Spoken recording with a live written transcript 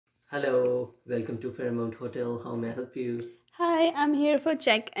Hello, welcome to Fairmount Hotel. How may I help you? Hi, I'm here for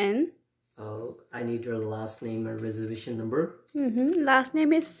check-in. Oh, I need your last name and reservation number. Last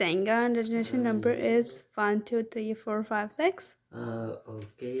name is Senga and registration number Uh, is 123456.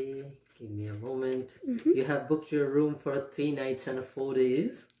 okay, give me a moment. Mm-hmm. You have booked your room for 3 nights and 4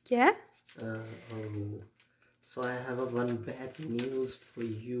 days. Yeah? Oh, so I have a one bad news for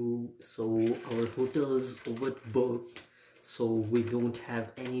you. So our hotel is overbooked. So we don't have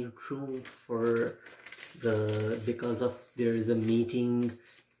any room for because of there is a meeting.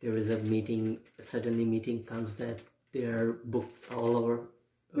 Suddenly meeting comes that they are booked all our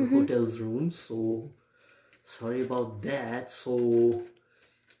Mm-hmm. hotel's rooms. So sorry about that. So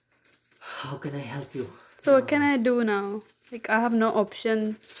how can I help you So what can now? I do now? Like I have no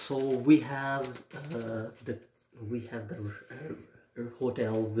option. So we have the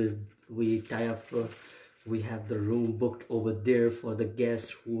hotel with we tie up we have the room booked over there for the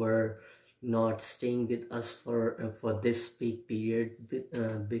guests who are not staying with us for this peak period.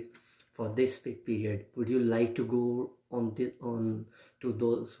 For this peak period, would you like to go on to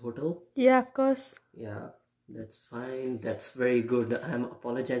those hotel? Yeah, of course. Yeah, that's fine. That's very good. I'm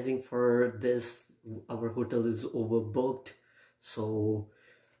apologizing for this. Our hotel is overbooked, so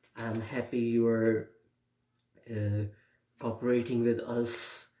I'm happy you're uh, cooperating with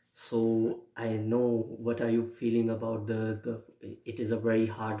us. So I know what are you feeling about the. It is a very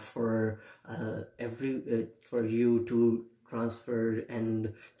hard for for you to transfer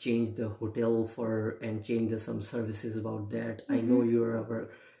and change the hotel for and change some services about that. I know Mm-hmm. you're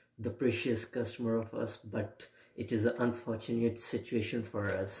the precious customer of us, but it is an unfortunate situation for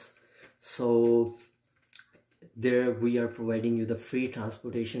us. So there we are providing you the free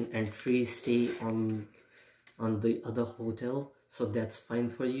transportation and free stay on the other hotel, so that's fine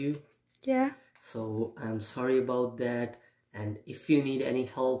for you. Yeah. So I'm sorry about that, and if you need any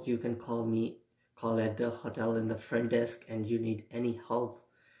help you can call at the hotel in the front desk, and you need any help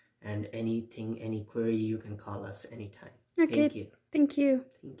and any query you can call us anytime. Okay. Thank you. Thank you.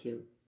 Thank you.